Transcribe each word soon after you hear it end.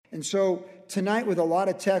And so tonight, with a lot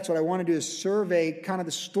of text, what I want to do is survey kind of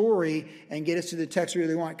the story and get us to the text we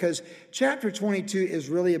really want. Because chapter 22 is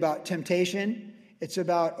really about temptation. It's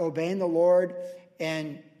about obeying the Lord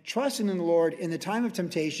and trusting in the Lord in the time of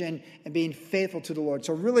temptation and being faithful to the Lord.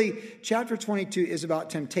 So really, chapter 22 is about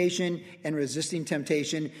temptation and resisting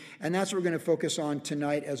temptation. And that's what we're going to focus on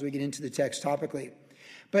tonight as we get into the text topically.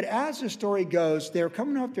 But as the story goes, they're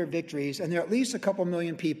coming off their victories, and there are at least a couple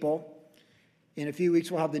million people. In a few weeks,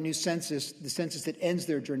 we'll have the new census, the census that ends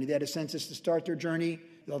their journey. They had a census to start their journey.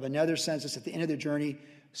 They'll have another census at the end of their journey.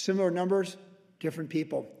 Similar numbers, different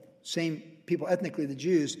people. Same people ethnically, the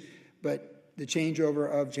Jews, but the changeover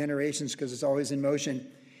of generations because it's always in motion.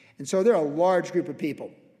 And so they're a large group of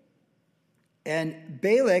people. And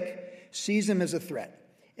Balak sees them as a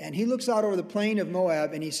threat. And he looks out over the plain of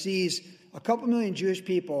Moab and he sees a couple million Jewish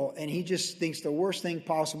people, and he just thinks the worst thing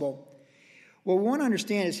possible. What we want to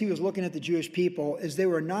understand as he was looking at the Jewish people is they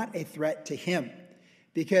were not a threat to him.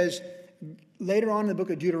 Because later on in the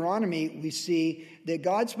book of Deuteronomy, we see that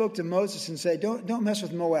God spoke to Moses and said, don't mess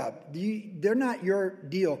with Moab. They're not your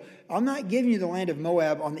deal. I'm not giving you the land of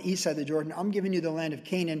Moab on the east side of the Jordan. I'm giving you the land of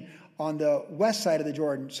Canaan on the west side of the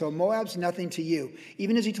Jordan. So Moab's nothing to you.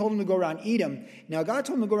 Even as he told him to go around Edom. Now, God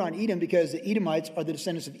told him to go around Edom because the Edomites are the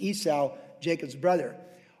descendants of Esau, Jacob's brother.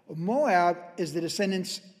 Moab is the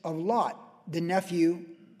descendants of Lot, the nephew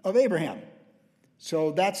of Abraham.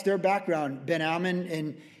 So that's their background. Ben-Ammon,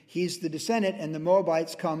 and he's the descendant, and the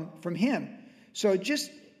Moabites come from him. So just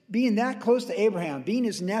being that close to Abraham, being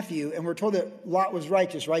his nephew, and we're told that Lot was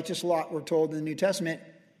righteous Lot, we're told in the New Testament,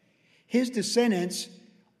 his descendants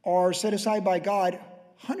are set aside by God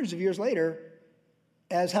hundreds of years later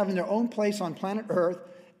as having their own place on planet Earth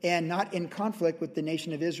and not in conflict with the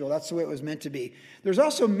nation of Israel. That's the way it was meant to be. There's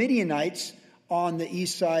also Midianites on the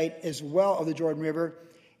east side as well of the Jordan River,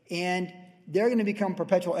 and they're going to become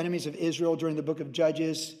perpetual enemies of Israel during the book of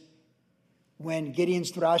Judges. When Gideon's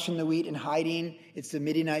thrashing the wheat and hiding, it's the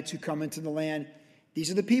Midianites who come into the land. These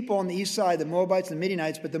are the people on the east side, the Moabites and the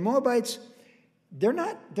Midianites, but the Moabites, they're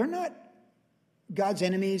not God's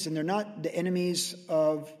enemies, and they're not the enemies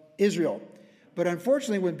of Israel. But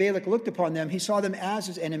unfortunately, when Balak looked upon them, he saw them as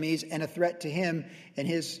his enemies and a threat to him and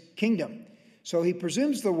his kingdom. So he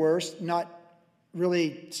presumes the worst, not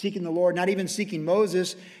really seeking the Lord, not even seeking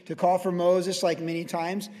Moses to call for Moses, like many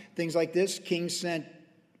times. Things like this, kings sent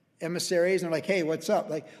emissaries, and they're like, hey, what's up?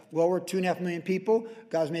 Like, well, we're 2.5 million people.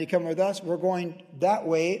 God's made a covenant with us. We're going that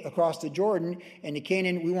way across the Jordan and to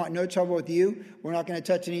Canaan. We want no trouble with you. We're not going to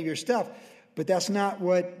touch any of your stuff. But that's not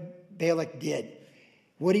what Balak did.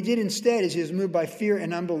 What he did instead is he was moved by fear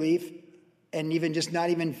and unbelief, and even just not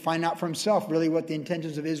even find out for himself really what the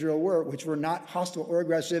intentions of Israel were, which were not hostile or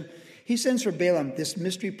aggressive. He sends for Balaam, this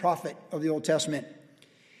mystery prophet of the Old Testament.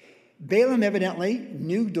 Balaam evidently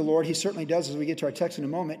knew the Lord. He certainly does as we get to our text in a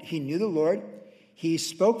moment. He knew the Lord. He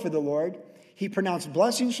spoke for the Lord. He pronounced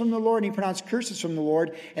blessings from the Lord, and he pronounced curses from the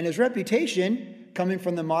Lord. And his reputation, coming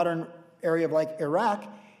from the modern area of like Iraq,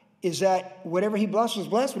 is that whatever he blessed was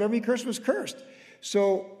blessed, whatever he cursed was cursed.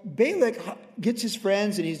 So Balak gets his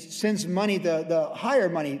friends and he sends money, the higher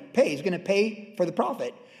money pay. He's going to pay for the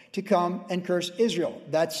prophet to come and curse Israel.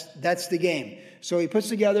 That's the game. So he puts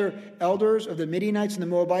together elders of the Midianites and the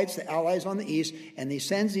Moabites, the allies on the east, and he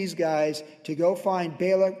sends these guys to go find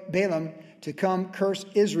Balaam to come curse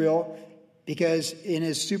Israel, because in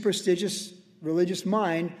his superstitious religious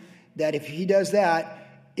mind, that if he does that,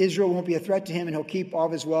 Israel won't be a threat to him, and he'll keep all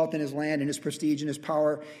of his wealth and his land and his prestige and his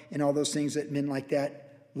power and all those things that men like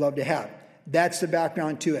that love to have. That's the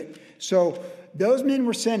background to it. So those men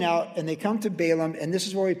were sent out, and they come to Balaam, and this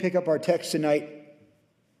is where we pick up our text tonight.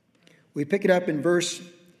 We pick it up in verse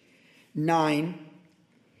 9.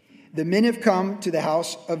 The men have come to the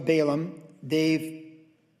house of Balaam. They've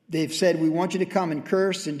said, we want you to come and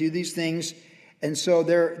curse and do these things. And so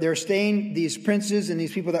they're staying, these princes and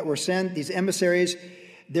these people that were sent, these emissaries,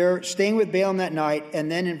 they're staying with Balaam that night. And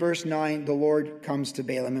then in verse 9, the Lord comes to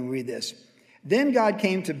Balaam, and we read this. Then God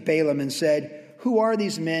came to Balaam and said, who are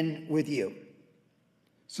these men with you?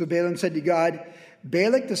 So Balaam said to God,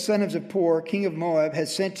 Balak the son of Zippor, king of Moab,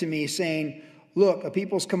 has sent to me, saying, look, a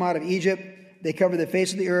people's come out of Egypt. They cover the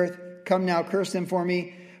face of the earth. Come now, curse them for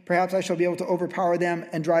me. Perhaps I shall be able to overpower them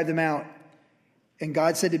and drive them out. And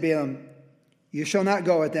God said to Balaam, you shall not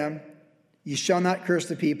go with them. You shall not curse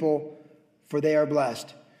the people, for they are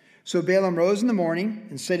blessed. So Balaam rose in the morning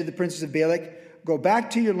and said to the princes of Balak, go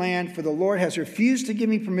back to your land, for the Lord has refused to give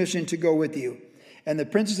me permission to go with you. And the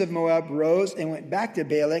princes of Moab rose and went back to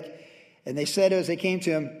Balak, and they said as they came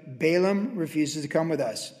to him, Balaam refuses to come with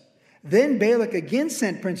us. Then Balak again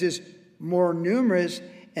sent princes more numerous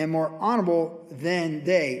and more honorable than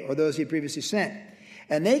they, or those he previously sent.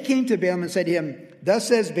 And they came to Balaam and said to him, Thus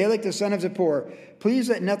says Balak the son of Zippor, Please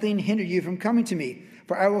let nothing hinder you from coming to me,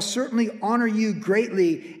 for I will certainly honor you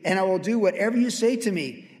greatly, and I will do whatever you say to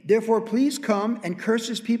me. Therefore please come and curse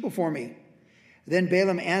this people for me. Then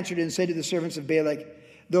Balaam answered and said to the servants of Balak,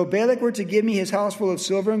 Though Balak were to give me his house full of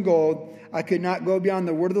silver and gold, I could not go beyond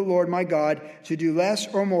the word of the Lord my God to do less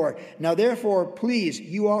or more. Now therefore, please,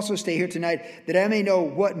 you also stay here tonight, that I may know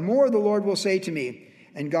what more the Lord will say to me.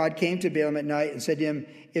 And God came to Balaam at night and said to him,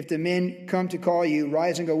 If the men come to call you,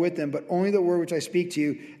 rise and go with them, but only the word which I speak to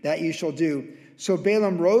you, that you shall do. So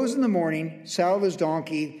Balaam rose in the morning, saddled his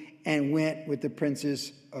donkey, and went with the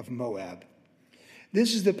princes of Moab.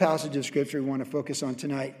 This is the passage of Scripture we want to focus on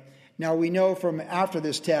tonight. Now we know from after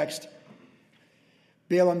this text,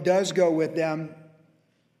 Balaam does go with them.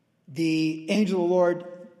 The angel of the Lord,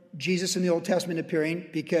 Jesus in the Old Testament appearing,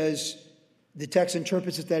 because the text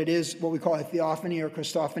interprets it that it is what we call a theophany or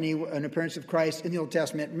Christophany, an appearance of Christ in the Old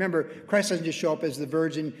Testament. Remember, Christ doesn't just show up as the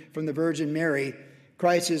Virgin from the Virgin Mary.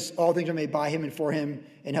 Christ is all things are made by him and for him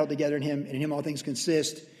and held together in him, and in him all things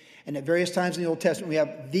consist. And at various times in the Old Testament, we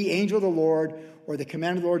have the angel of the Lord or the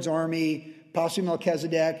commander of the Lord's army, possibly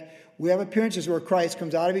Melchizedek. We have appearances where Christ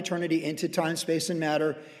comes out of eternity into time, space, and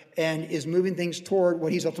matter and is moving things toward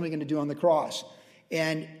what he's ultimately going to do on the cross.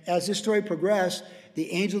 And as this story progresses,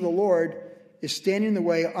 the angel of the Lord is standing in the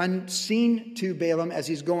way, unseen to Balaam as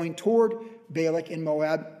he's going toward Balak in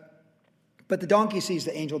Moab. But the donkey sees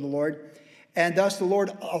the angel of the Lord. And thus the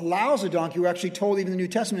Lord allows the donkey, we're actually told even in the New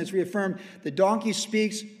Testament, it's reaffirmed, the donkey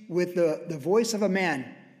speaks with the voice of a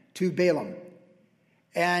man to Balaam.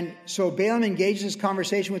 And so Balaam engages this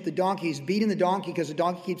conversation with the donkey. He's beating the donkey because the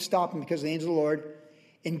donkey keeps stopping because of the angel of the Lord.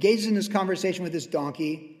 Engages in this conversation with this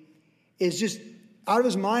donkey. Is just out of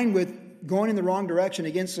his mind with going in the wrong direction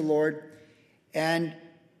against the Lord. And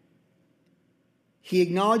he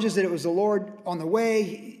acknowledges that it was the Lord on the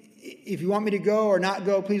way. If you want me to go or not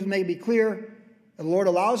go, please make it be clear. The Lord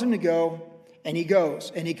allows him to go, and he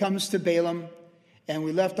goes. And he comes to Balaam. And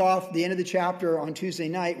we left off the end of the chapter on Tuesday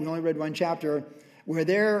night. We only read one chapter. Where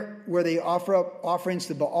they offer up offerings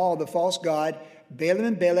to Baal, the false god. Balaam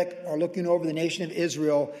and Balak are looking over the nation of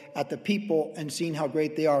Israel at the people and seeing how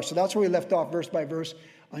great they are. So that's where we left off verse by verse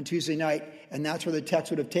on Tuesday night. And that's where the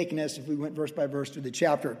text would have taken us if we went verse by verse through the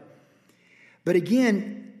chapter. But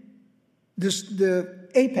again, the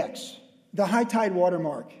apex, the high tide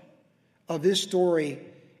watermark of this story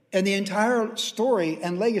and the entire story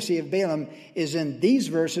and legacy of Balaam is in these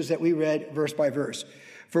verses that we read verse by verse.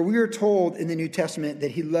 For we are told in the New Testament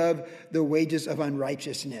that he loved the wages of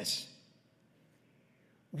unrighteousness.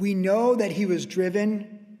 We know that he was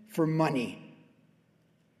driven for money.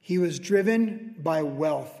 He was driven by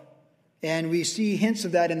wealth. And we see hints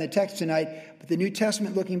of that in the text tonight. But the New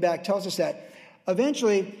Testament, looking back, tells us that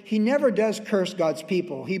eventually he never does curse God's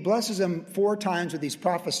people. He blesses them 4 times with these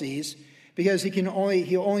prophecies because he'll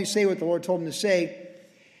only say what the Lord told him to say.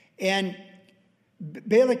 And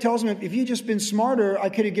Balak tells him, if you'd just been smarter, I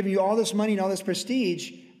could have given you all this money and all this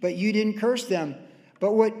prestige, but you didn't curse them.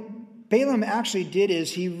 But what Balaam actually did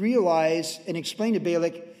is he realized and explained to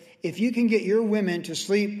Balak, if you can get your women to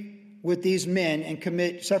sleep with these men and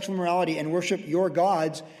commit sexual immorality and worship your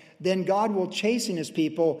gods, then God will chasten his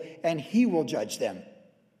people and he will judge them.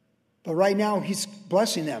 But right now he's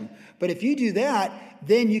blessing them. But if you do that,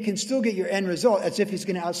 then you can still get your end result as if he's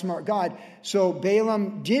going to outsmart God. So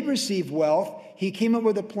Balaam did receive wealth. He came up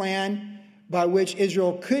with a plan by which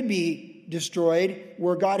Israel could be destroyed,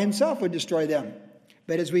 where God himself would destroy them.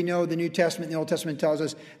 But as we know, the New Testament and the Old Testament tells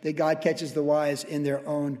us that God catches the wise in their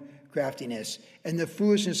own craftiness. And the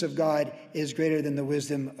foolishness of God is greater than the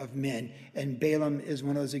wisdom of men. And Balaam is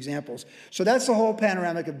one of those examples. So that's the whole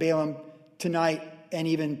panoramic of Balaam tonight and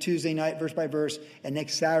even Tuesday night, verse by verse, and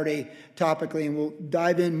next Saturday, topically. And we'll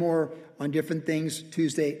dive in more on different things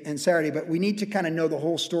Tuesday and Saturday. But we need to kind of know the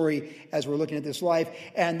whole story as we're looking at this life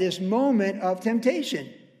and this moment of temptation.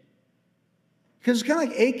 Because it's kind of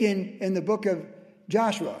like Achan in the book of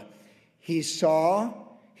Joshua. He saw,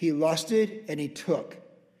 he lusted, and he took.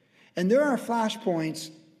 And there are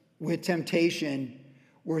flashpoints with temptation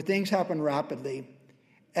where things happen rapidly.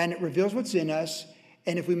 And it reveals what's in us.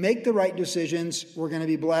 And if we make the right decisions, we're going to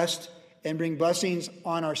be blessed and bring blessings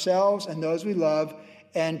on ourselves and those we love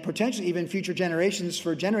and potentially even future generations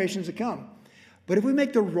for generations to come. But if we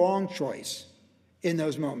make the wrong choice in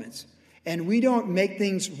those moments and we don't make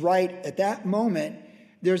things right at that moment,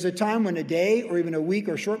 there's a time when a day or even a week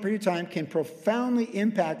or a short period of time can profoundly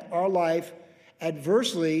impact our life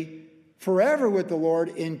adversely forever with the Lord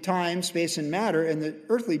in time, space, and matter in the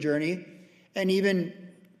earthly journey, and even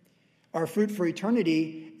are fruit for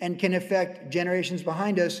eternity and can affect generations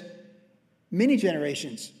behind us, many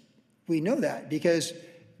generations. We know that because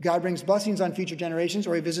God brings blessings on future generations,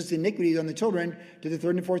 or he visits the iniquities on the children to the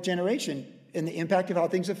third and fourth generation, and the impact of how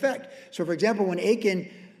things affect. So, for example, when Achan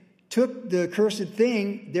took the cursed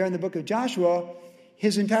thing there in the book of Joshua,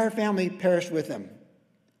 his entire family perished with him.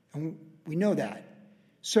 And we know that.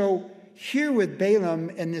 So here with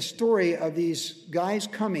Balaam and this story of these guys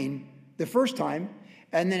coming the first time,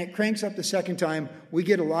 and then it cranks up the second time, we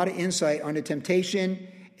get a lot of insight onto temptation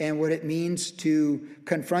and what it means to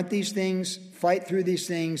confront these things, fight through these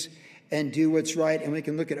things, and do what's right. And we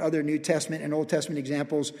can look at other New Testament and Old Testament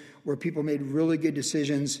examples where people made really good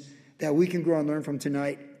decisions that we can grow and learn from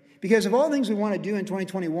tonight. Because of all the things we want to do in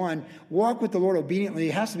 2021, walk with the Lord obediently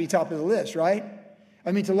has to be top of the list, right?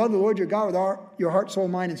 I mean, to love the Lord your God with your heart, soul,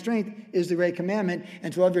 mind, and strength is the great commandment,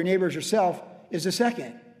 and to love your neighbor as yourself is the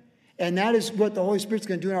second. And that is what the Holy Spirit's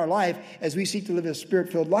going to do in our life as we seek to live a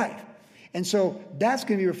Spirit-filled life. And so that's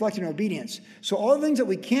going to be reflected in obedience. So all the things that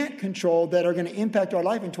we can't control that are going to impact our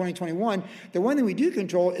life in 2021, the one thing we do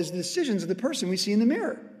control is the decisions of the person we see in the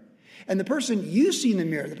mirror. And the person you see in the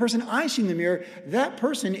mirror, the person I see in the mirror, that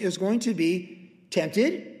person is going to be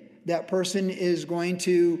tempted. That person is going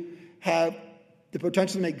to have the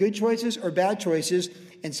potential to make good choices or bad choices.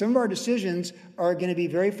 And some of our decisions are going to be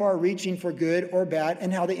very far-reaching for good or bad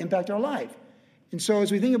and how they impact our life. And so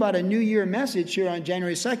as we think about a New Year message here on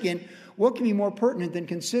January 2nd, what can be more pertinent than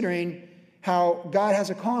considering how God has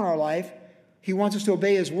a call in our life? He wants us to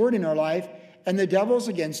obey his word in our life, and the devil's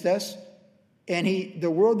against us. And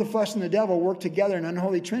the world, the flesh, and the devil work together in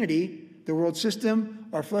unholy trinity. The world system,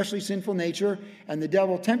 our fleshly sinful nature, and the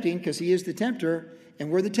devil tempting, because he is the tempter,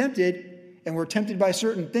 and we're the tempted, and we're tempted by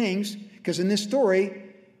certain things, because in this story,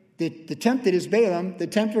 the tempted is Balaam, the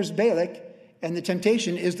tempter is Balak, and the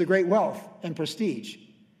temptation is the great wealth and prestige.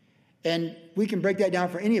 And we can break that down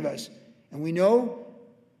for any of us. And we know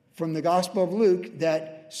from the Gospel of Luke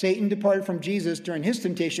that Satan departed from Jesus during his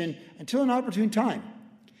temptation until an opportune time.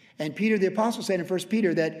 And Peter the apostle said in 1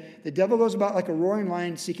 Peter that the devil goes about like a roaring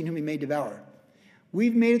lion seeking whom he may devour.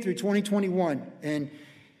 We've made it through 2021, and it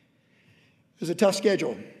was a tough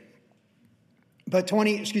schedule. But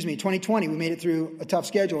 2020, we made it through a tough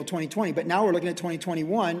schedule of 2020. But now we're looking at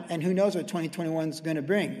 2021, and who knows what 2021 is going to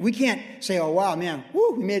bring. We can't say, oh, wow, man,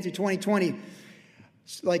 we made it through 2020.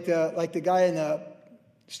 Like the guy in the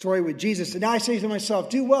story with Jesus. And now I say to myself,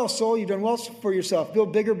 do well, soul, you've done well for yourself.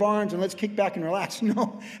 Build bigger barns and let's kick back and relax.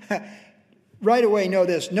 No. Right away, know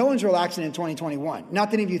this. No one's relaxing in 2021.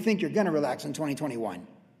 Not that any of you think you're going to relax in 2021.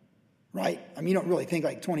 Right? I mean, you don't really think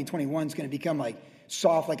like 2021 is going to become like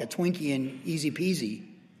soft like a Twinkie and easy peasy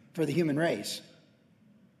for the human race.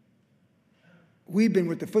 We've been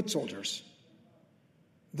with the foot soldiers.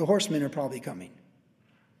 The horsemen are probably coming.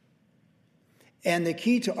 And the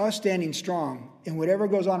key to us standing strong in whatever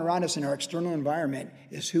goes on around us in our external environment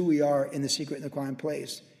is who we are in the secret and the quiet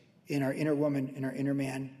place, in our inner woman, in our inner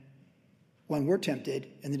man, when we're tempted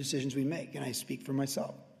in the decisions we make. And I speak for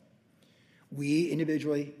myself. We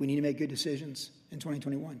individually, we need to make good decisions in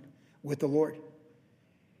 2021 with the Lord.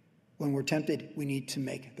 When we're tempted, we need to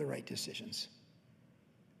make the right decisions.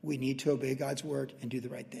 We need to obey God's word and do the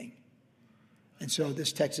right thing. And so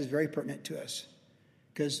this text is very pertinent to us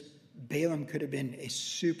because Balaam could have been a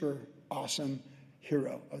super awesome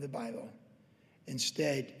hero of the Bible.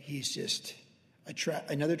 Instead, he's just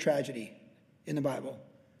another tragedy in the Bible.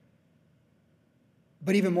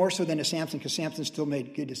 But even more so than a Samson, because Samson still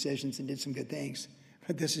made good decisions and did some good things.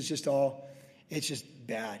 But this is just it's just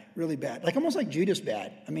bad, really bad. Like almost like Judas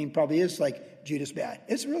bad. I mean, probably is like Judas bad.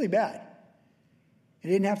 It's really bad. It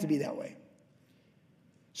didn't have to be that way.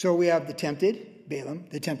 So we have the tempted, Balaam,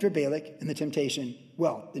 the tempter, Balak, and the temptation.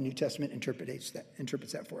 Well, the New Testament interprets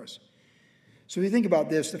that for us. So if you think about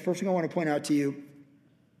this, the first thing I want to point out to you,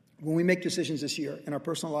 when we make decisions this year in our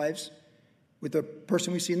personal lives, with the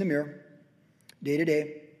person we see in the mirror, day to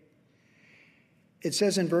day, it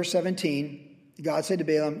says in verse 17, God said to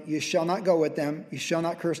Balaam, you shall not go with them, you shall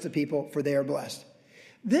not curse the people, for they are blessed.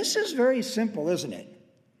 This is very simple, isn't it?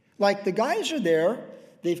 Like the guys are there,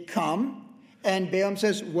 they've come, and Balaam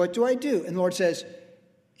says, what do I do? And the Lord says,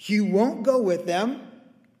 you won't go with them.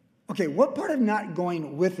 Okay, what part of not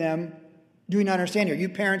going with them do we not understand here? You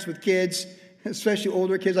parents with kids, especially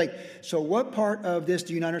older kids, like, so what part of this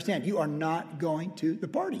do you not understand? You are not going to the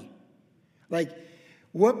party. Like,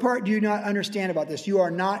 what part do you not understand about this? You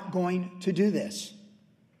are not going to do this.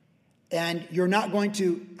 And you're not going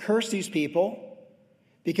to curse these people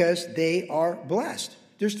because they are blessed.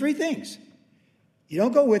 There's three things. You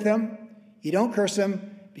don't go with them. You don't curse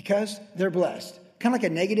them because they're blessed. kind of like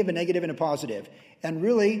a negative, and a positive. And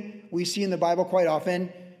really, we see in the Bible quite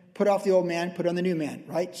often, put off the old man, put on the new man,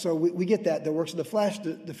 right? So we get that, the works of the flesh,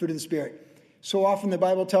 the fruit of the Spirit. So often the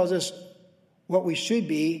Bible tells us what we should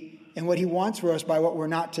be and what he wants for us by what we're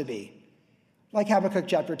not to be. Like Habakkuk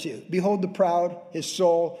chapter 2. Behold the proud, his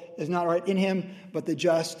soul is not right in him, but the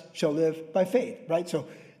just shall live by faith, right? So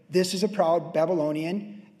this is a proud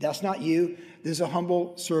Babylonian. That's not you. This is a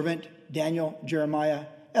humble servant, Daniel, Jeremiah,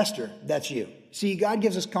 Esther. That's you. See, God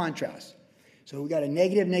gives us contrast. So we got a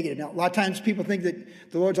negative. Now, a lot of times people think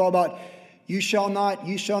that the Lord's all about you shall not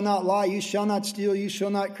lie, you shall not steal, you shall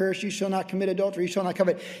not curse, you shall not commit adultery, you shall not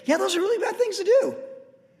covet. Yeah, those are really bad things to do.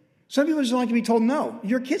 Some people just don't like to be told no.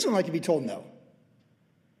 Your kids don't like to be told no.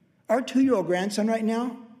 Our 2-year-old grandson right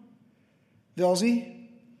now, Velzy,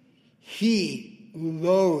 he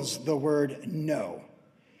loathes the word no.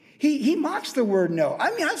 He mocks the word no.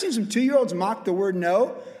 I mean, I've seen some 2-year-olds mock the word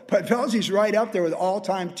no, but Velzy's right up there with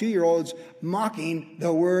all-time 2-year-olds mocking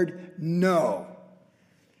the word no.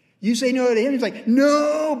 You say no to him, he's like,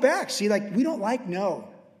 no, back. See, like, we don't like no.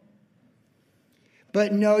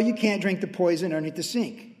 But no, you can't drink the poison underneath the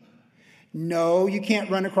sink. No, you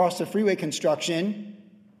can't run across the freeway construction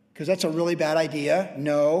because that's a really bad idea.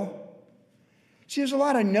 No. See, there's a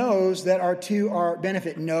lot of no's that are to our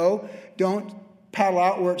benefit. No, don't paddle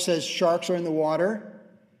out where it says sharks are in the water.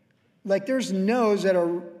 Like, there's no's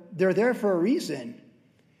they're there for a reason.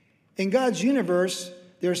 In God's universe,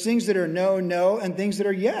 there's things that are no, and things that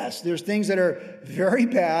are yes. There's things that are very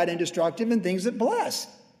bad and destructive and things that bless.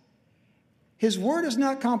 His word is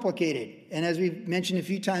not complicated. And as we've mentioned a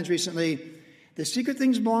few times recently, the secret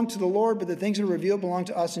things belong to the Lord, but the things that are revealed belong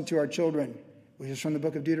to us and to our children, which is from the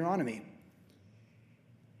book of Deuteronomy.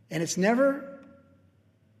 And it's never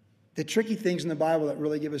the tricky things in the Bible that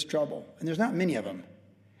really give us trouble. And there's not many of them.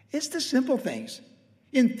 It's the simple things.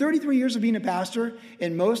 In 33 years of being a pastor,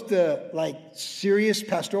 and most serious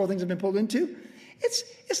pastoral things I've been pulled into,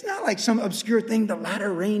 it's not like some obscure thing, the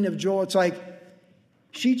latter rain of Joel. It's like,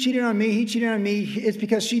 she cheated on me, he cheated on me. It's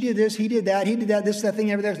because she did this, he did that, this, that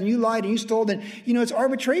thing, everything. And you lied and you stole. And, it's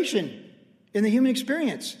arbitration in the human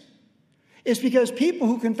experience. It's because people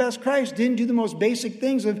who confess Christ didn't do the most basic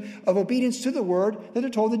things of obedience to the word that they're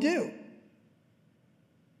told to do.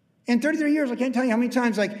 In 33 years, I can't tell you how many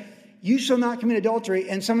times, you shall not commit adultery.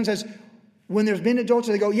 And someone says, when there's been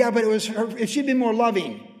adultery, they go, yeah, but it was her, if she'd been more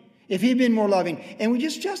loving, if he'd been more loving. And we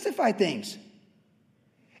just justify things.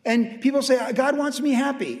 And people say, God wants me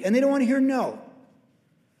happy. And they don't want to hear no.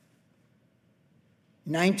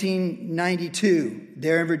 1992,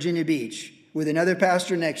 there in Virginia Beach, with another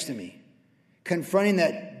pastor next to me, confronting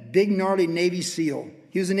that big, gnarly Navy SEAL.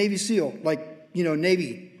 He was a Navy SEAL,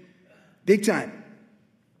 Navy, big time.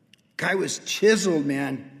 Guy was chiseled,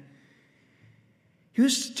 man. He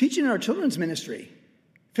was teaching in our children's ministry,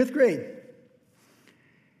 5th grade.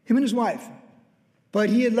 Him and his wife. But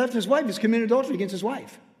he had left his wife. He was committing adultery against his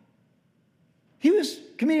wife. He was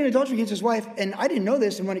committing adultery against his wife, and I didn't know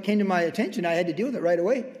this, and when it came to my attention, I had to deal with it right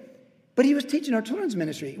away. But he was teaching our children's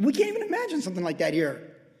ministry. We can't even imagine something like that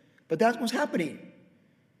here. But that's what's happening.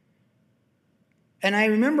 And I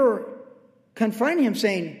remember confronting him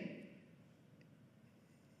saying,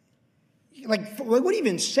 what do you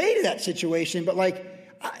even say to that situation? But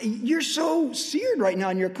you're so seared right now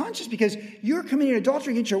in your conscience because you're committing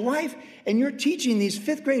adultery against your wife and you're teaching these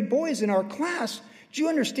 5th grade boys in our class. Do you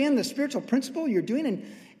understand the spiritual principle you're doing?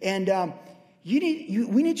 And we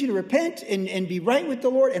need you to repent and be right with the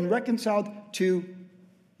Lord and reconciled to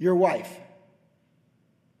your wife.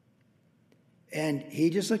 And he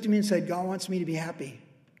just looked at me and said, God wants me to be happy.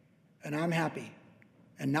 And I'm happy.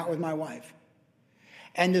 And not with my wife.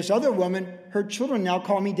 And this other woman, her children now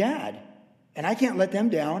call me dad. And I can't let them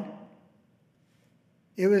down.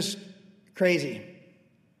 It was crazy.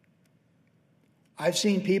 I've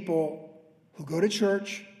seen people who go to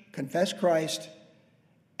church, confess Christ,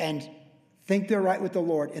 and think they're right with the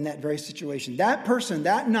Lord in that very situation. That person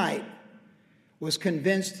that night was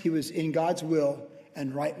convinced he was in God's will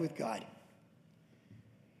and right with God.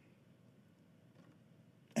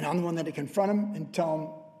 And I'm the one that had to confront him and tell him,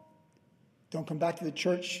 don't come back to the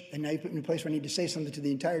church, and now you put me in a place where I need to say something to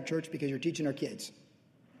the entire church because you're teaching our kids.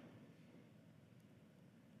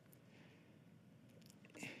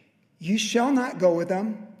 You shall not go with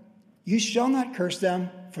them. You shall not curse them,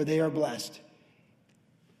 for they are blessed.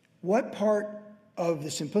 What part of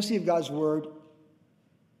the simplicity of God's word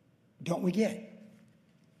don't we get?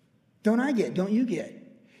 Don't I get? Don't you get?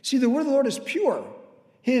 See, the word of the Lord is pure.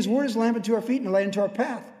 His word is a lamp unto our feet and a light unto our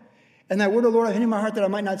path. And thy word, O Lord, I've hid in my heart that I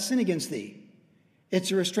might not sin against thee.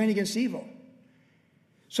 It's a restraint against evil.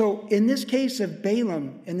 So in this case of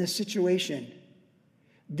Balaam, in this situation,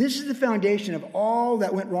 This is the foundation of all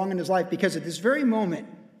that went wrong in his life, because at this very moment,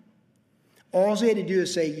 all he had to do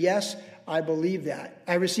is say, yes, I believe that.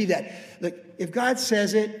 I receive that. Look, if God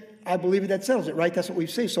says it, I believe it, that settles it, right? That's what we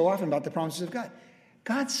say so often about the promises of God.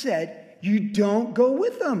 God said, you don't go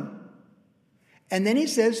with them. And then he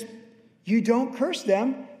says, you don't curse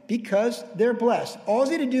them because they're blessed. All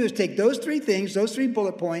he had to do is take those three things, those three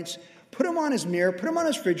bullet points, put them on his mirror, put them on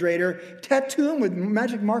his refrigerator, tattoo them with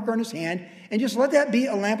magic marker on his hand, and just let that be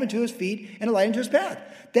a lamp unto his feet and a light unto his path.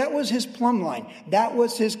 That was his plumb line. That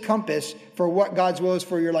was his compass for what God's will is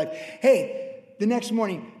for your life. Hey, the next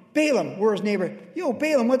morning, Balaam, we're his neighbor. Yo,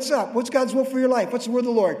 Balaam, what's up? What's God's will for your life? What's the word of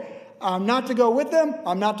the Lord? I'm not to go with them.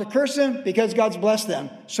 I'm not to curse them because God's blessed them.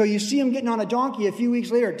 So you see him getting on a donkey a few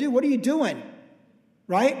weeks later. Dude, what are you doing?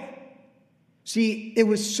 Right? See, it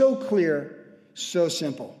was so clear, so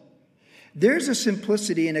simple. There's a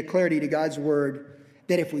simplicity and a clarity to God's word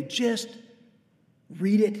that if we just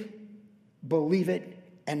read it, believe it,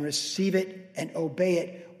 and receive it and obey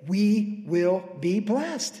it, we will be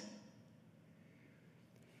blessed.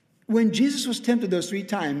 When Jesus was tempted those 3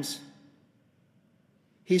 times,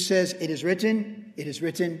 he says, it is written, it is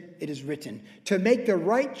written, it is written. To make the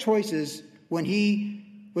right choices when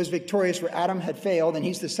he was victorious where Adam had failed, and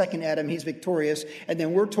he's the second Adam, he's victorious. And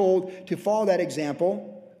then we're told to follow that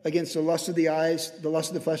example against the lust of the eyes, the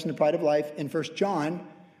lust of the flesh, and the pride of life in 1 John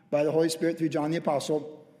by the Holy Spirit through John the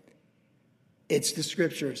Apostle. It's the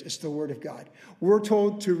scriptures. It's the word of God. We're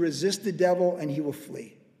told to resist the devil and he will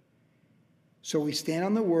flee. So we stand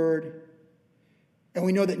on the word, and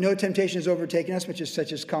we know that no temptation has overtaken us, which is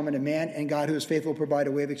such as common to man, and God who is faithful will provide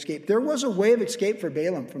a way of escape. There was a way of escape for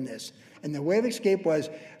Balaam from this. And the way of escape was,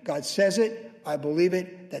 God says it, I believe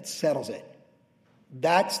it, that settles it.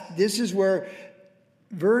 This is where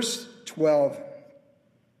verse 12,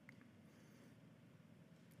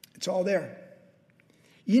 it's all there.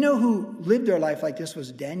 You know who lived their life like this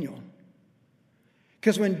was Daniel.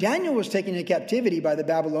 Because when Daniel was taken into captivity by the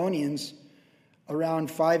Babylonians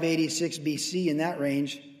around 586 BC, in that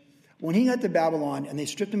range, when he got to Babylon and they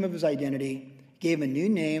stripped him of his identity, gave him a new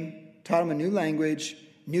name, taught him a new language,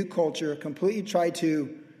 new culture, completely tried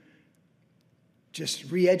to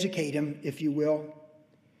just re-educate him, if you will.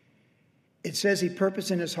 It says he purposed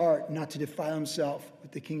in his heart not to defile himself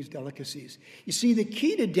with the king's delicacies. You see, the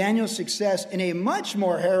key to Daniel's success in a much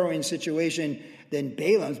more harrowing situation than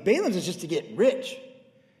Balaam's. Balaam's is just to get rich.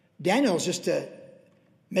 Daniel's just to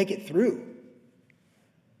make it through.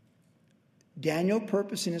 Daniel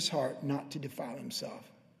purposed in his heart not to defile himself.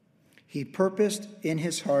 He purposed in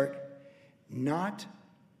his heart not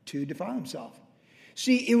to defile himself.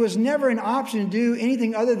 See, it was never an option to do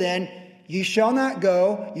anything other than, you shall not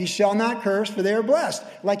go, you shall not curse, for they are blessed.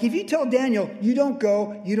 Like if you tell Daniel, you don't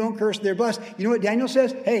go, you don't curse, they're blessed. You know what Daniel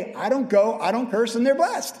says? Hey, I don't go, I don't curse, and they're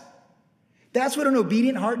blessed. That's what an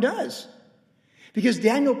obedient heart does. Because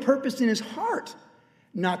Daniel purposed in his heart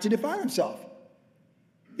not to defile himself.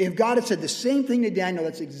 If God had said the same thing to Daniel,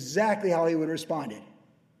 that's exactly how he would have responded.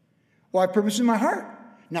 Well, I purpose in my heart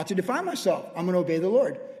not to defile myself. I'm going to obey the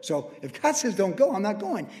Lord. So if God says don't go, I'm not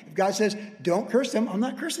going. If God says don't curse them, I'm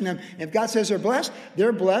not cursing them. And if God says they're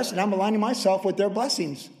blessed, and I'm aligning myself with their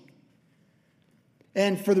blessings.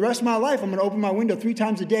 And for the rest of my life, I'm going to open my window 3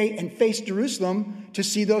 times a day and face Jerusalem to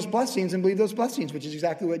see those blessings and believe those blessings, which is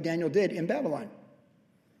exactly what Daniel did in Babylon.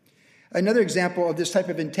 Another example of this type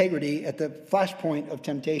of integrity at the flashpoint of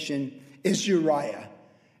temptation is Uriah.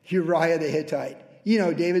 Uriah the Hittite. You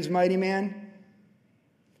know, David's mighty man.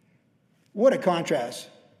 What a contrast.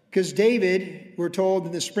 Because David, we're told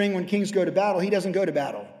in the spring when kings go to battle, he doesn't go to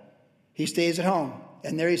battle. He stays at home.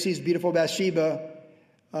 And there he sees beautiful Bathsheba,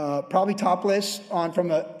 probably topless from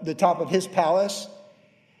the top of his palace.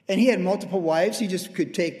 And he had multiple wives. He just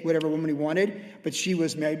could take whatever woman he wanted. But she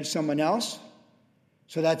was married to someone else.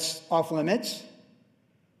 So that's off limits.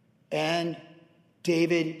 And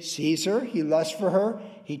David sees her. He lusts for her.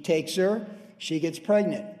 He takes her. She gets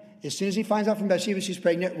pregnant. As soon as he finds out from Bathsheba she's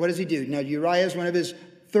pregnant, what does he do? Now, Uriah is one of his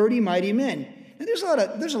 30 mighty men. And there's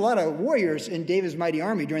a lot of warriors in David's mighty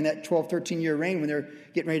army during that 12, 13-year reign when they're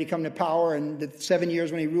getting ready to come to power, and the 7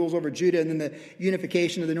 years when he rules over Judah, and then the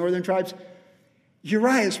unification of the northern tribes.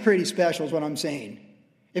 Uriah is pretty special is what I'm saying.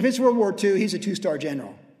 If it's World War II, he's a 2-star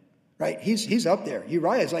general. Right? He's up there.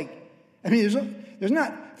 Uriah is there's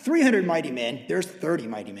not 300 mighty men. There's 30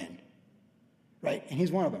 mighty men. Right? And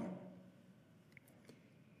he's one of them.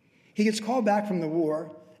 He gets called back from the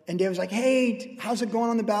war, and David's like, hey, how's it going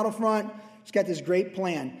on the battlefront? He's got this great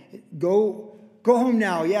plan. Go home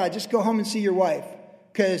now. Yeah, just go home and see your wife.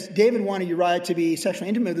 Because David wanted Uriah to be sexually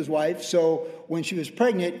intimate with his wife, so when she was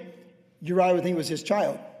pregnant, Uriah would think it was his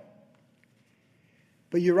child.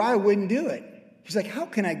 But Uriah wouldn't do it. He's like, how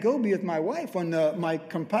can I go be with my wife when my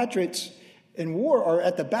compatriots in war are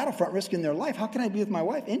at the battlefront risking their life? How can I be with my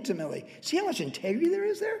wife intimately? See how much integrity there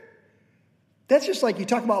is there? That's just like you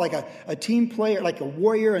talk about like a team player, like a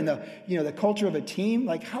warrior and the culture of a team.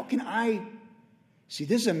 Like, how can I see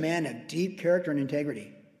this is a man of deep character and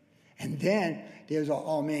integrity? And then David's all,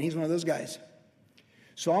 oh man, he's one of those guys.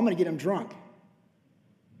 So I'm going to get him drunk.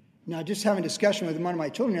 Now, just having a discussion with one of my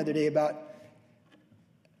children the other day about,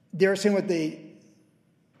 they were saying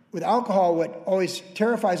with alcohol, what always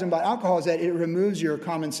terrifies them about alcohol is that it removes your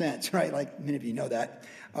common sense, right? Like many of you know that.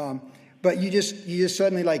 But you just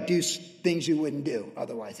suddenly like do things you wouldn't do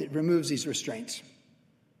otherwise. It removes these restraints.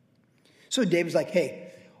 So David's like,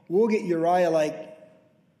 hey, we'll get Uriah like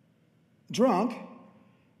drunk,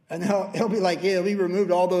 and he'll be like, yeah, he'll be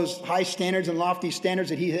removed all those high standards and lofty standards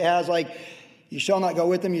that he has, like, you shall not go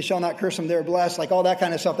with them, you shall not curse them, they're blessed, like all that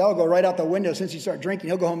kind of stuff. That'll go right out the window. Since he started drinking,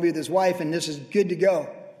 he'll go home and be with his wife, and this is good to go.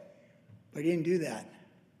 But he didn't do that.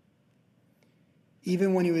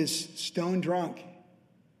 Even when he was stone drunk,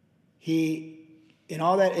 in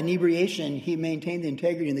all that inebriation, he maintained the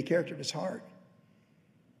integrity and the character of his heart.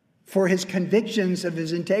 For his convictions of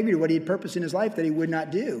his integrity, what he had purposed in his life that he would not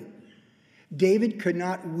do. David could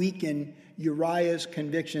not weaken Uriah's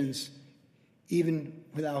convictions even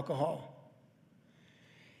with alcohol.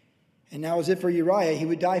 And now as if for Uriah, he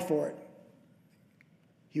would die for it.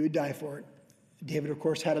 He would die for it. David, of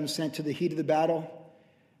course, had him sent to the heat of the battle,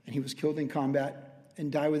 and he was killed in combat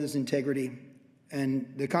and died with his integrity.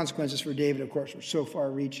 And the consequences for David, of course, were so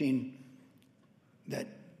far-reaching that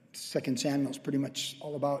 2 Samuel is pretty much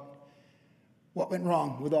all about what went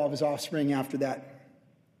wrong with all of his offspring after that.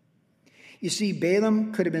 You see,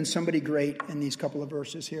 Balaam could have been somebody great in these couple of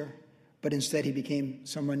verses here, but instead he became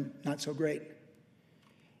someone not so great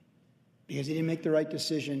because he didn't make the right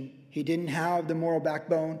decision. He didn't have the moral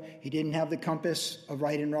backbone. He didn't have the compass of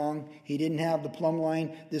right and wrong. He didn't have the plumb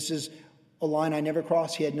line. This is a line I never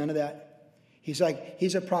cross. He had none of that. He's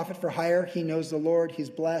a prophet for hire. He knows the Lord. He's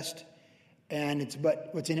blessed. And it's but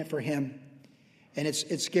what's in it for him. And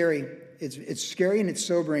it's scary. It's scary and it's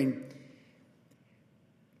sobering.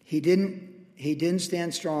 He didn't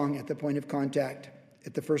stand strong at the point of contact,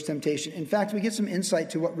 at the first temptation. In fact, we get some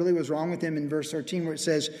insight to what really was wrong with him in verse 13, where it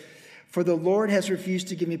says, for the Lord has refused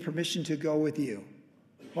to give me permission to go with you.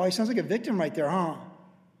 Well, he sounds like a victim right there, huh?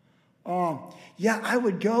 Oh, yeah, I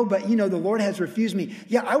would go, but, the Lord has refused me.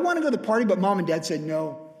 Yeah, I want to go to the party, but mom and dad said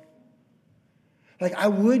no. Like, I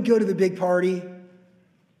would go to the big party,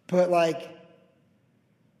 but,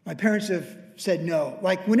 my parents have said no.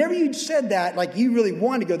 Like, whenever you said that, you really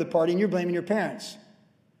wanted to go to the party, and you're blaming your parents.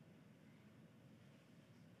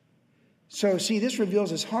 So, see, this reveals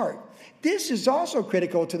his heart. This is also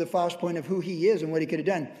critical to the flashpoint of who he is and what he could have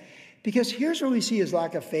done. Because here's where we see his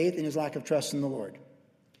lack of faith and his lack of trust in the Lord.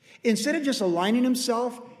 Instead of just aligning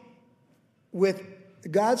himself with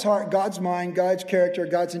God's heart, God's mind, God's character,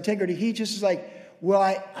 God's integrity, he just is like, well,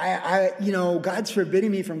 I God's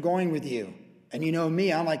forbidding me from going with you. And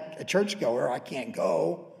me, I'm like a churchgoer. I can't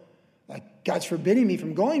go. Like, God's forbidding me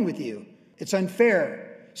from going with you. It's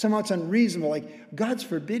unfair. Somehow it's unreasonable. Like, God's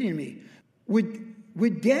forbidding me.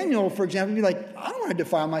 Would Daniel, for example, be like, I don't want to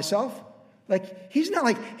defile myself. Like, he's not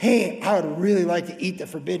like, hey, I would really like to eat the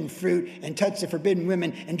forbidden fruit and touch the forbidden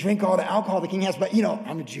women and drink all the alcohol the king has, but,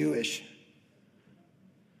 I'm Jewish.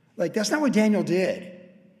 Like, that's not what Daniel did.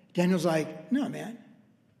 Daniel's like, no, man.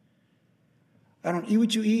 I don't eat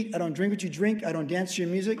what you eat. I don't drink what you drink. I don't dance to your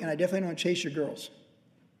music. And I definitely don't chase your girls.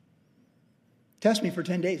 Test me for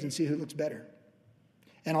 10 days and see who looks better.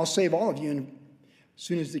 And I'll save all of you as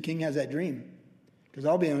soon as the king has that dream. Because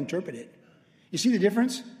I'll be able to interpret it. You see the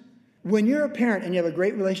difference? When you're a parent and you have a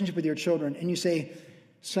great relationship with your children and you say,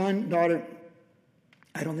 son, daughter,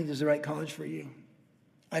 I don't think this is the right college for you.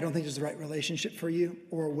 I don't think this is the right relationship for you,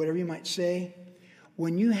 or whatever you might say.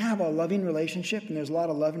 When you have a loving relationship and there's a lot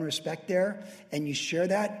of love and respect there and you share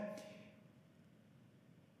that,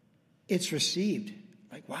 it's received.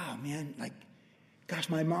 Like, wow, man, like, gosh,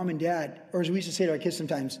 my mom and dad, or as we used to say to our kids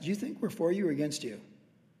sometimes, do you think we're for you or against you?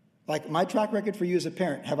 Like, my track record for you as a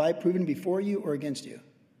parent, have I proven to be for you or against you?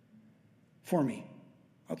 For me.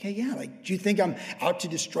 Okay, yeah, like, do you think I'm out to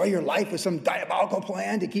destroy your life with some diabolical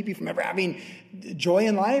plan to keep you from ever having joy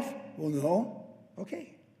in life? Well, no.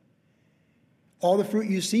 Okay. All the fruit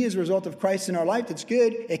you see as a result of Christ in our life, that's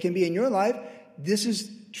good. It can be in your life.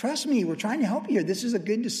 Trust me, we're trying to help you here. This is a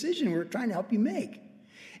good decision we're trying to help you make.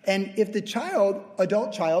 And if the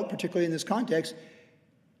adult child, particularly in this context,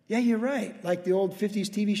 yeah, you're right. Like the old 50s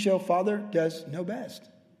TV show, Father Does Know Best.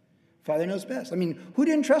 Father knows best. I mean, who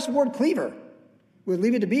didn't trust Ward Cleaver with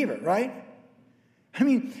Leave It to Beaver, right? I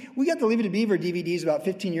mean, we got the Leave It to Beaver DVDs about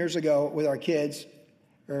 15 years ago with our kids,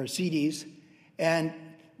 or CDs, and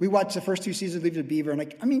we watched the first 2 seasons of Leave It to Beaver, and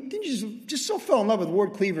didn't you just so fell in love with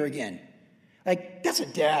Ward Cleaver again? Like, that's a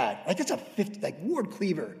dad. Like, that's a 50, like, Ward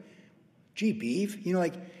Cleaver. Gee, Beav.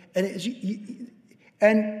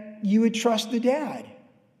 And you would trust the dad.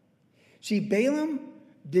 See, Balaam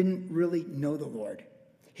didn't really know the Lord.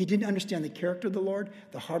 He didn't understand the character of the Lord,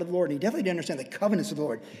 the heart of the Lord, and he definitely didn't understand the covenants of the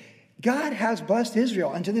Lord. God has blessed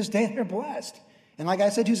Israel, and to this day they're blessed. And like I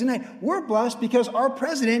said Tuesday night, we're blessed because our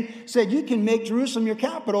president said you can make Jerusalem your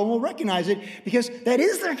capital, and we'll recognize it because that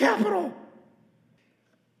is their capital.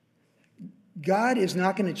 God is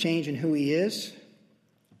not going to change in who he is,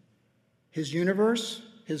 his universe,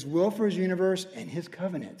 his will for his universe, and his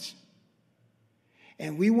covenants.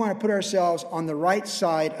 And we want to put ourselves on the right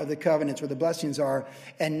side of the covenants where the blessings are,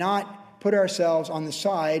 and not put ourselves on the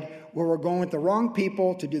side where we're going with the wrong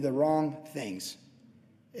people to do the wrong things.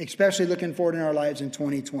 Especially looking forward in our lives in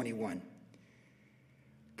 2021.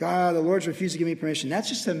 God, the Lord's refused to give me permission. That's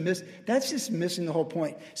just missing the whole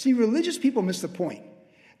point. See, religious people miss the point.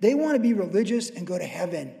 They want to be religious and go to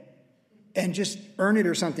heaven and just earn it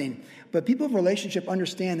or something. But people of relationship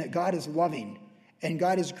understand that God is loving and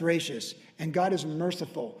God is gracious and God is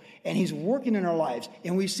merciful and he's working in our lives,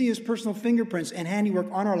 and we see his personal fingerprints and handiwork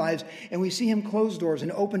on our lives, and we see him close doors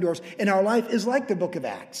and open doors, and our life is like the book of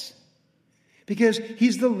Acts because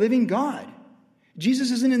he's the living God.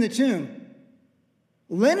 Jesus isn't in the tomb.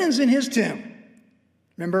 Lenin's in his tomb.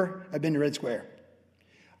 Remember, I've been to Red Square.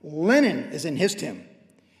 Lenin is in his tomb.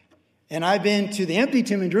 And I've been to the empty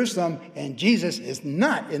tomb in Jerusalem, and Jesus is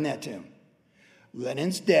not in that tomb.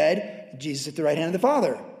 Lenin's dead. Jesus at the right hand of the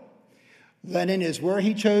Father. Lenin is where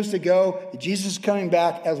he chose to go. Jesus is coming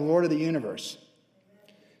back as Lord of the universe.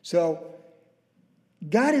 So,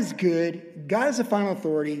 God is good. God is the final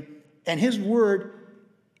authority. And his word,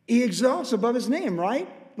 he exalts above his name, right?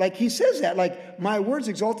 Like he says that, like, my word's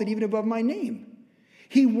exalted even above my name.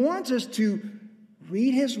 He wants us to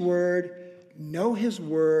read his word, know his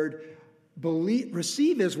word,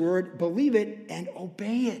 receive his word, believe it, and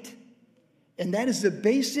obey it. And that is the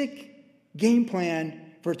basic game plan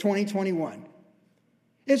for 2021.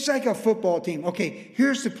 It's like a football team. Okay,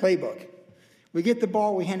 here's the playbook. We get the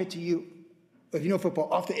ball, we hand it to you. If you know football,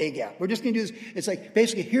 off the A gap. We're just going to do this. It's like,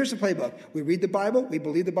 basically, here's the playbook. We read the Bible, we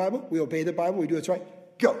believe the Bible, we obey the Bible, we do what's right.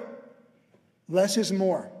 Go. Less is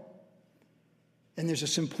more. And there's a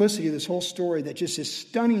simplicity of this whole story that just is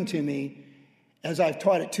stunning to me as I've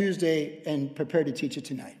taught it Tuesday and prepared to teach it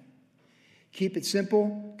tonight. Keep it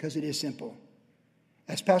simple because it is simple.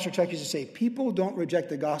 As Pastor Chuck used to say, people don't reject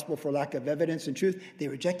the gospel for lack of evidence and truth. They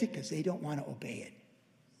reject it because they don't want to obey it.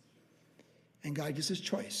 And God gives us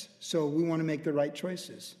choice. So we want to make the right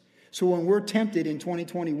choices. So when we're tempted in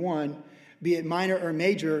 2021, be it minor or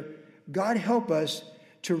major, God help us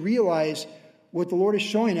to realize what the Lord is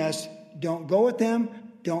showing us. Don't go with them.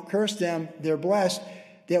 Don't curse them. They're blessed.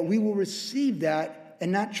 That we will receive that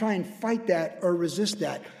and not try and fight that or resist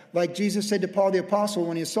that. Like Jesus said to Paul the Apostle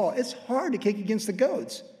when he saw, it's hard to kick against the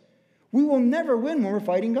goads. We will never win when we're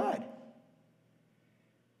fighting God.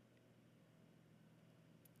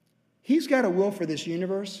 He's got a will for this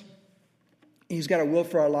universe. He's got a will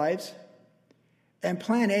for our lives. And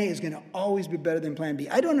plan A is going to always be better than plan B.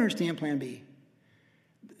 I don't understand plan B.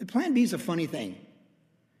 Plan B is a funny thing.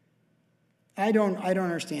 I don't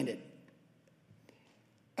understand it.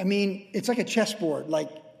 I mean, it's like a chessboard. Like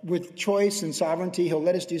with choice and sovereignty, he'll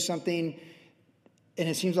let us do something, and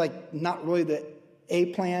it seems like not really the A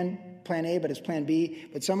plan A, but it's plan B.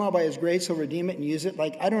 But somehow by his grace, he'll redeem it and use it.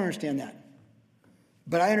 Like, I don't understand that.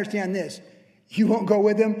 But I understand this. You won't go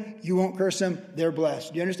with them. You won't curse them. They're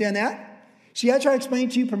blessed. Do you understand that? See, I try to explain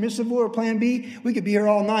to you permissible or plan B. We could be here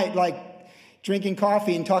all night, like drinking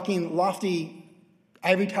coffee and talking lofty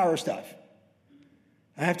ivory tower stuff.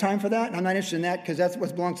 I have time for that, and I'm not interested in that because that's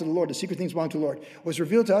what belongs to the Lord. The secret things belong to the Lord. What's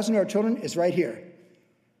revealed to us and to our children is right here.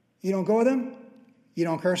 You don't go with them. You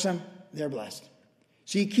don't curse them. They're blessed.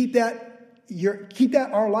 So you keep that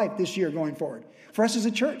our life this year going forward. For us as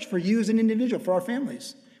a church, for you as an individual, for our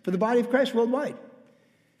families, for the body of Christ worldwide.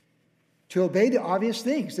 To obey the obvious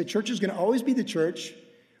things. The church is going to always be the church.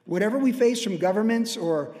 Whatever we face from governments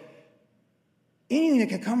or anything that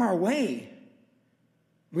can come our way,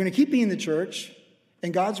 we're going to keep being the church.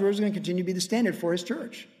 And God's word is going to continue to be the standard for his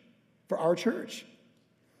church, for our church.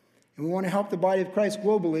 And we want to help the body of Christ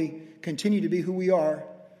globally continue to be who we are,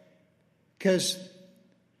 because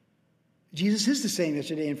Jesus is the same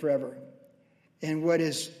yesterday and forever. And what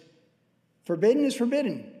is forbidden is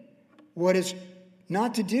forbidden. What is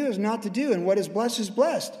not to do is not to do. And what is blessed is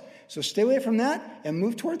blessed. So stay away from that and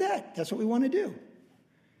move toward that. That's what we want to do.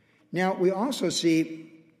 Now, we also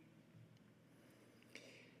see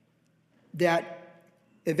that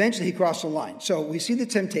eventually he crossed the line. So we see the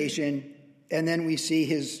temptation, and then we see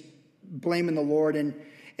his blaming the Lord. And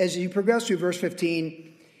as you progress through verse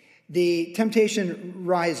 15, the temptation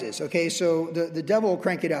rises, okay? So the devil will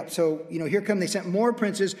crank it up. So, here come, they sent more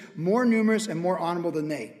princes, more numerous and more honorable than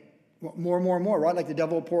they. More, right? Like the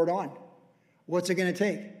devil will pour it on. What's it going to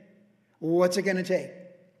take? What's it going to take?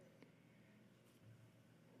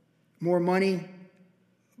 More money?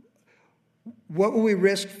 What will we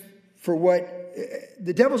risk for what?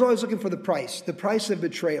 The devil's always looking for the price of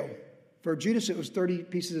betrayal. For Judas, it was 30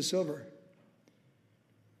 pieces of silver.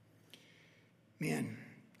 Man,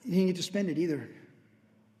 he didn't get to spend it either.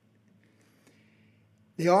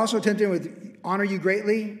 They also tempted him with, honor you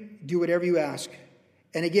greatly, do whatever you ask.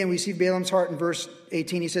 And again, we see Balaam's heart in verse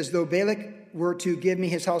 18. He says, though Balak were to give me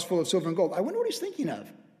his house full of silver and gold. I wonder what he's thinking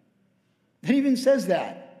of. It even says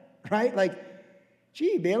that, right? Like,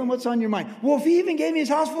 gee, Balaam, what's on your mind? Well, if he even gave me his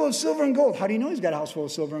house full of silver and gold, how do you know he's got a house full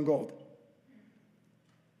of silver and gold?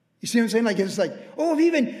 You see what I'm saying? Like, it's like, oh, if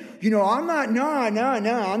even, I'm not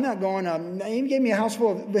going, he gave me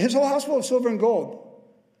his whole house full of silver and gold.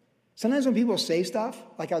 Sometimes when people say stuff,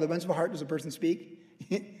 like out of the abundance of the heart does a person speak?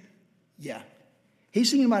 Yeah.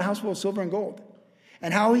 He's thinking about a house full of silver and gold.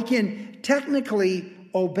 And how he can technically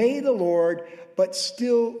obey the Lord, but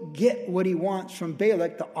still get what he wants from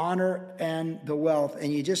Balak, the honor and the wealth.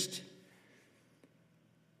 And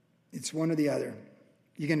it's one or the other.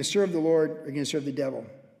 You're going to serve the Lord or you're going to serve the devil.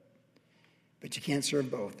 But you can't serve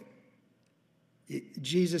both.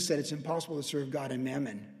 Jesus said it's impossible to serve God and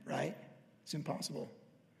mammon, right? It's impossible.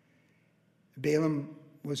 Balaam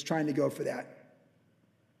was trying to go for that.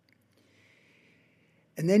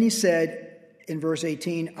 And then he said in verse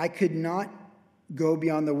 18, I could not go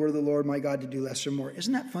beyond the word of the Lord my God to do less or more.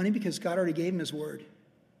 Isn't that funny? Because God already gave him his word.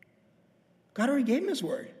 God already gave him his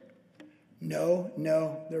word. No,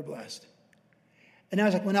 they're blessed. And I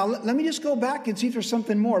was like, well, now let me just go back and see if there's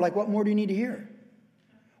something more. Like, what more do you need to hear?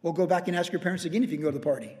 Well, go back and ask your parents again if you can go to the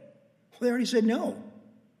party. Well, they already said no.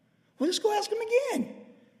 Well, just go ask them again.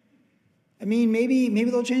 I mean, maybe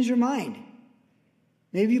they'll change their mind.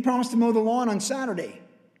 Maybe you promised to mow the lawn on Saturday.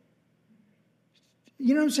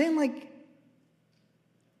 You know what I'm saying? Like,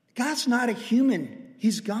 God's not a human.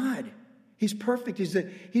 He's God. He's perfect.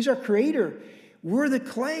 He's our creator. We're the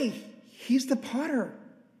clay. He's the potter.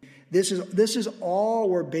 This is all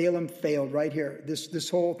where Balaam failed right here. This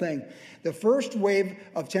whole thing. The first wave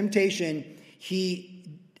of temptation, he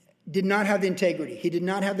did not have the integrity. He did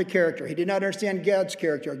not have the character. He did not understand God's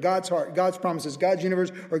character, God's heart, God's promises, God's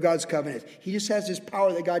universe, or God's covenant. He just has this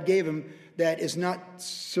power that God gave him that is not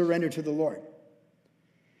surrendered to the Lord.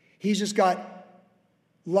 He's just got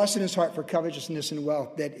lust in his heart for covetousness and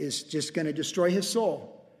wealth that is just going to destroy his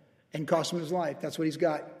soul and cost him his life. That's what he's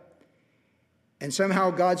got. And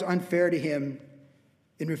somehow God's unfair to him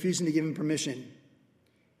in refusing to give him permission.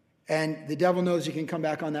 And the devil knows he can come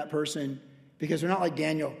back on that person because they're not like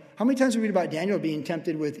Daniel. How many times do we read about Daniel being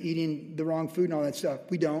tempted with eating the wrong food and all that stuff?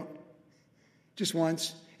 We don't. Just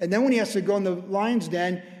once. And then when he has to go in the lion's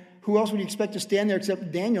den, who else would you expect to stand there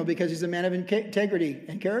except Daniel, because he's a man of integrity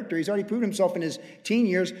and character. He's already proven himself in his teen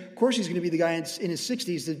years. Of course he's going to be the guy in his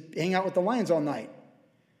 60s to hang out with the lions all night.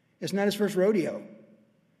 It's not his first rodeo.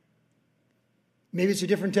 Maybe it's a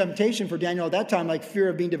different temptation for Daniel at that time, like fear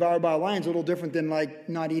of being devoured by lions, a little different than like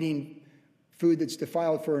not eating food that's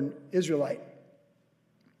defiled for an Israelite.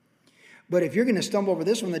 But if you're going to stumble over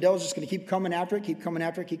this one, the devil's just going to keep coming after it, keep coming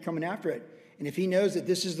after it, keep coming after it. And if he knows that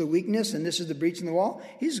this is the weakness and this is the breach in the wall,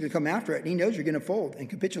 he's just going to come after it. And he knows you're going to fold and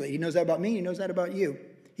capitulate. He knows that about me. He knows that about you.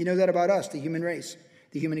 He knows that about us, the human race,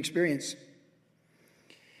 the human experience.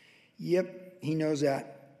 Yep, he knows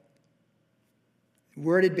that.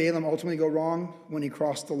 Where did Balaam ultimately go wrong? When he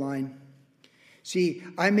crossed the line. See,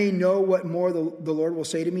 I may know what more the Lord will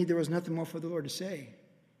say to me. There was nothing more for the Lord to say.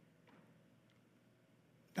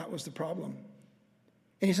 That was the problem.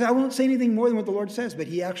 And he said, I won't say anything more than what the Lord says, but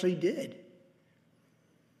he actually did.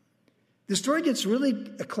 The story gets really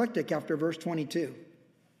eclectic after verse 22.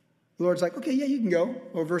 The Lord's like, okay, yeah, you can go.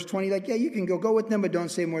 Or verse 20, like, yeah, you can go with them, but don't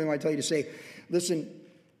say more than what I tell you to say. Listen,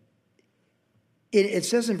 it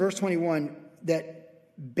says in verse 21 that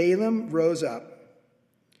Balaam rose up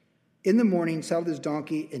in the morning, saddled his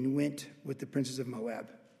donkey, and went with the princes of Moab.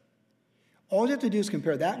 All you have to do is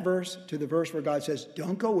compare that verse to the verse where God says,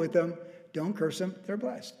 don't go with them, don't curse them, they're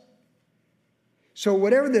blessed. So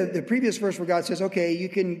whatever the previous verse where God says, okay, you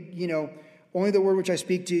can, only the word which I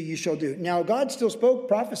speak to you, you shall do. Now, God still spoke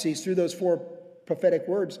prophecies through those 4 prophetic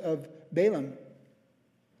words of Balaam.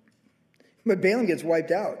 But Balaam gets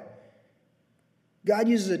wiped out. God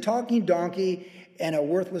uses a talking donkey and a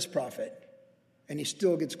worthless prophet, and he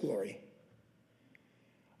still gets glory.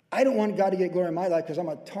 I don't want God to get glory in my life because I'm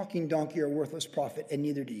a talking donkey or a worthless prophet, and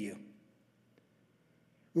neither do you.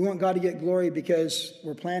 We want God to get glory because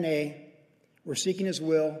we're plan A, we're seeking his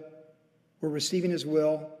will, we're receiving his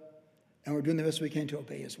will, and we're doing the best we can to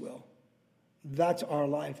obey his will. That's our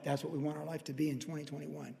life. That's what we want our life to be in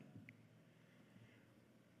 2021.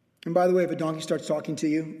 And by the way, if a donkey starts talking to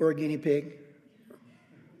you, or a guinea pig,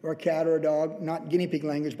 or a cat or a dog, not guinea pig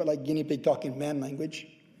language, but like guinea pig talking man language,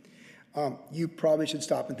 you probably should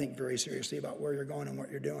stop and think very seriously about where you're going and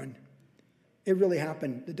what you're doing. It really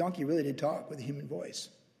happened. The donkey really did talk with a human voice.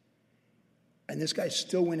 And this guy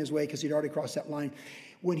still went his way because he'd already crossed that line.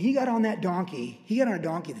 When he got on that donkey, he got on a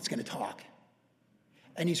donkey that's going to talk.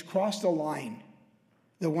 And he's crossed a line.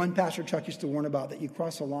 The one Pastor Chuck used to warn about, that you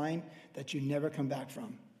cross a line that you never come back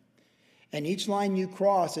from. And each line you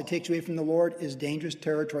cross that takes you away from the Lord is dangerous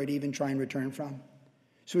territory to even try and return from.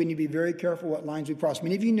 So we need to be very careful what lines we cross.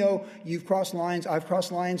 Many of you know you've crossed lines, I've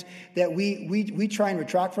crossed lines that we try and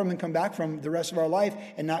retract from and come back from the rest of our life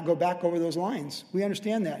and not go back over those lines. We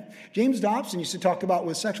understand that. James Dobson used to talk about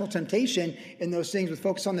with sexual temptation and those things with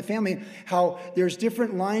focus on the family, how there's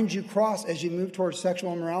different lines you cross as you move towards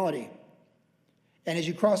sexual immorality. And as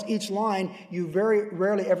you cross each line, you very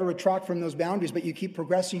rarely ever retract from those boundaries, but you keep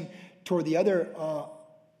progressing toward the other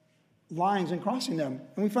lines and crossing them.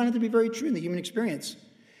 And we find it to be very true in the human experience.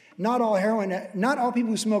 Not all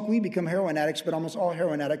people who smoke weed become heroin addicts, but almost all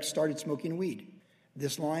heroin addicts started smoking weed.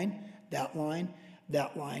 This line, that line,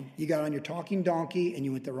 that line. You got on your talking donkey and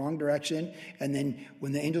you went the wrong direction. And then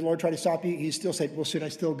when the angel of the Lord tried to stop you, he still said, well, should I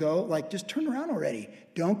still go? Like, just turn around already.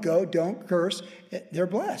 Don't go, don't curse. They're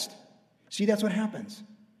blessed. See, that's what happens.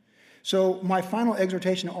 So my final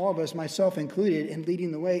exhortation to all of us, myself included, in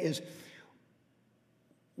leading the way is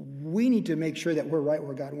we need to make sure that we're right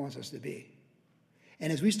where God wants us to be.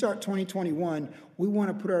 And as we start 2021, we want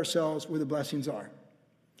to put ourselves where the blessings are.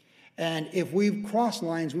 And if we've crossed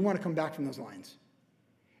lines, we want to come back from those lines.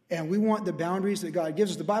 And we want the boundaries that God gives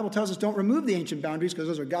us. The Bible tells us don't remove the ancient boundaries because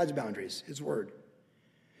those are God's boundaries, his word.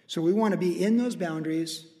 So we want to be in those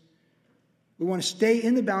boundaries. We want to stay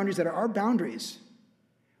in the boundaries that are our boundaries.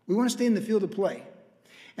 We want to stay in the field of play.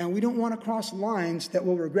 And we don't want to cross lines that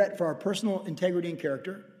we'll regret for our personal integrity and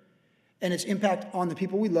character and its impact on the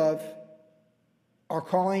people we love, our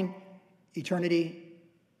calling, eternity,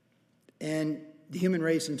 and the human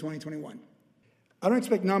race in 2021. I don't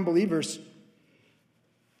expect non-believers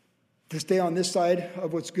to stay on this side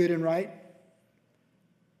of what's good and right,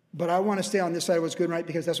 but I want to stay on this side of what's good and right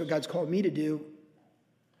because that's what God's called me to do,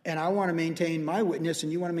 and I want to maintain my witness,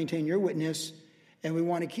 and you want to maintain your witness, and we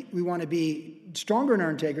want to be stronger in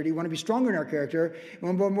our integrity, we want to be stronger in our character, we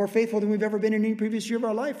want to be more faithful than we've ever been in any previous year of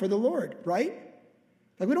our life for the Lord, right?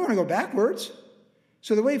 Like, we don't want to go backwards.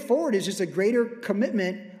 So the way forward is just a greater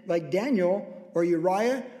commitment like Daniel or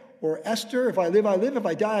Uriah or Esther. If I live, I live. If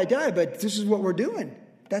I die, I die. But this is what we're doing.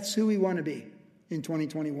 That's who we want to be in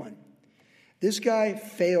 2021. This guy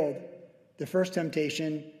failed the first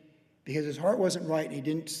temptation because his heart wasn't right and he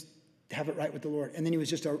didn't have it right with the Lord. And then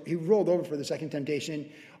he rolled over for the second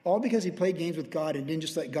temptation, all because he played games with God and didn't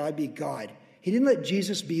just let God be God. He didn't let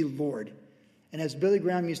Jesus be Lord. And as Billy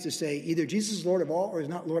Graham used to say, either Jesus is Lord of all or he's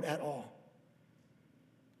not Lord at all.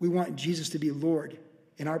 We want Jesus to be Lord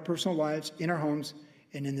in our personal lives, in our homes,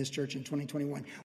 and in this church in 2021.